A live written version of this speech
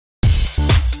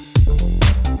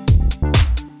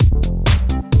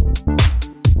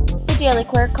Daily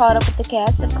Quirk caught up with the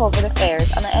cast of Covert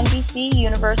Affairs on the NBC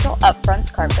Universal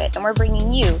Upfronts carpet, and we're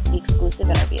bringing you the exclusive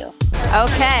interview.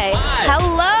 Okay,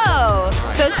 hello!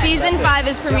 So season 5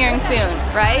 is premiering soon,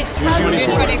 right?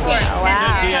 June 24th.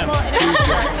 Wow.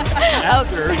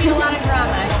 After a lot of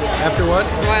drama. After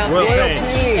what? Royal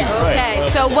Pain. Okay,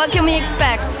 so what can we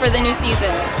expect for the new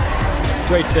season?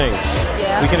 Great things.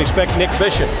 Yeah. We can expect Nick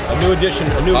Bishop, a new addition,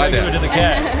 a new regular to the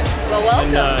cast. Well,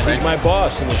 welcome. And he's my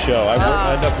boss in the show. I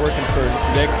end up working for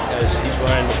Nick as he's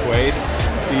Ryan McQuaid.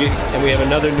 And we have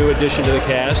another new addition to the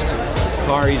cast,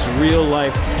 Kari's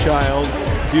real-life child,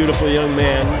 beautiful young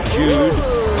man, Jude,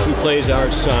 who plays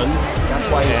our son.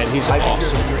 And he's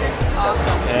awesome.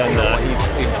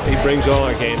 And he brings all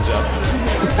our games up.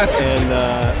 And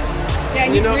yeah,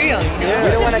 he's real. Yeah.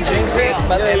 You don't want to jinx it,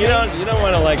 but you don't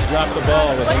want to like drop the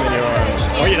ball with him in your arms,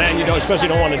 or you don't, especially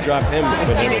don't want to drop him.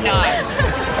 You do not.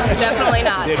 Definitely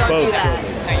not. Don't do that.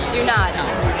 Do not.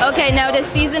 Okay, now does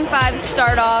season 5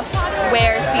 start off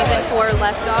where season 4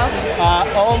 left off?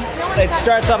 It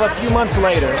starts off a few months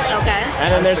later. Okay.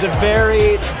 And then there's a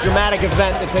very dramatic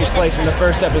event that takes place in the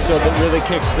first episode that really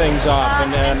kicks things off,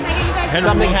 and then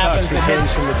something happens that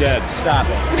returns from the dead.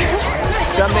 Stop it.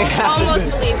 Something happens. Almost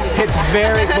believed you. It's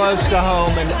very close to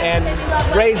home and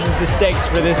raises the stakes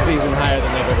for this season higher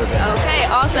than they've ever been. Okay,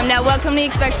 awesome. Now what can we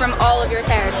expect from all of your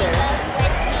characters?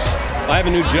 I have a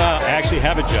new job. I actually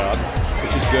have a job,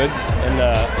 which is good, and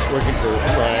working for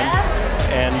Ryan.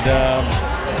 And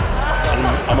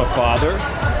I'm a father,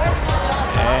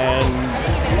 and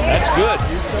that's good.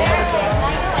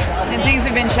 And things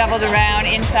have been shuffled around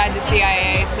inside the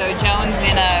CIA, so Joan's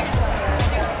in a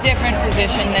different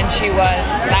position than she was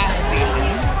last season.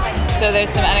 So there's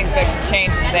some unexpected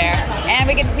changes there. And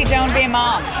we get to see Joan be a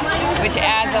mom, which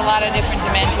adds a lot of different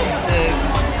dimensions to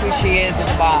who she is as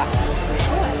a boss.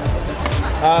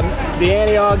 The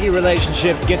Annie-Augie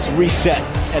relationship gets reset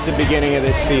at the beginning of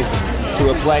this season to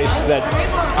a place that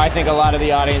I think a lot of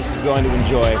the audience is going to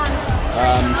enjoy,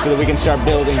 so that we can start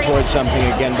building towards something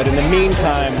again. But in the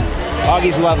meantime,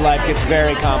 Augie's love life gets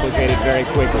very complicated very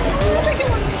quickly.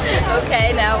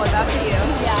 Okay, now what about for you?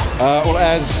 Well,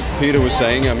 as Peter was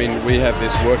saying, I mean, we have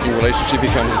this working relationship. He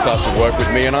comes and starts to work with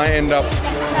me, and I end up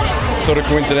sort of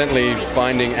coincidentally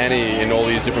finding Annie in all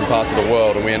these different parts of the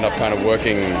world, and we end up kind of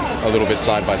working a little bit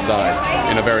side by side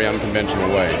in a very unconventional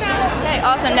way. Okay,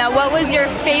 awesome. Now, what was your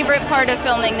favorite part of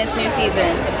filming this new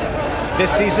season?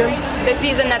 This season? The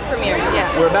season that's premiering, yeah.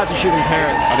 We're about to shoot in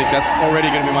Paris. I think that's already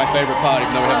going to be my favorite part,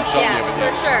 even though we haven't shot yeah, yet. But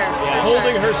for sure. Yeah.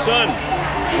 Holding her son.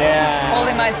 Yeah.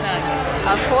 Holding my son.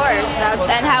 Of course.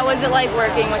 And how was it like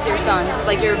working with your son?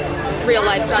 Like your real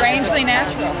life son? Strangely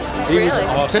natural. He was Really?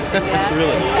 awesome. Yeah.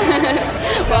 Really.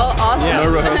 Well, awesome. Yeah.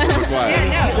 no rehearsal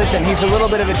required. Listen, he's a little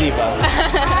bit of a diva.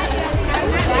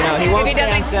 He won't stay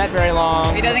on set very long.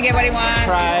 If he doesn't get what he wants,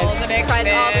 Cries. he pulls a big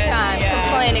Cries all the fit. time. Yeah.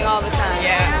 Complaining all the time.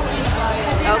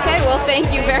 Yeah. Okay, well,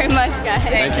 thank you very much, guys.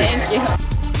 Thank you. Thank you.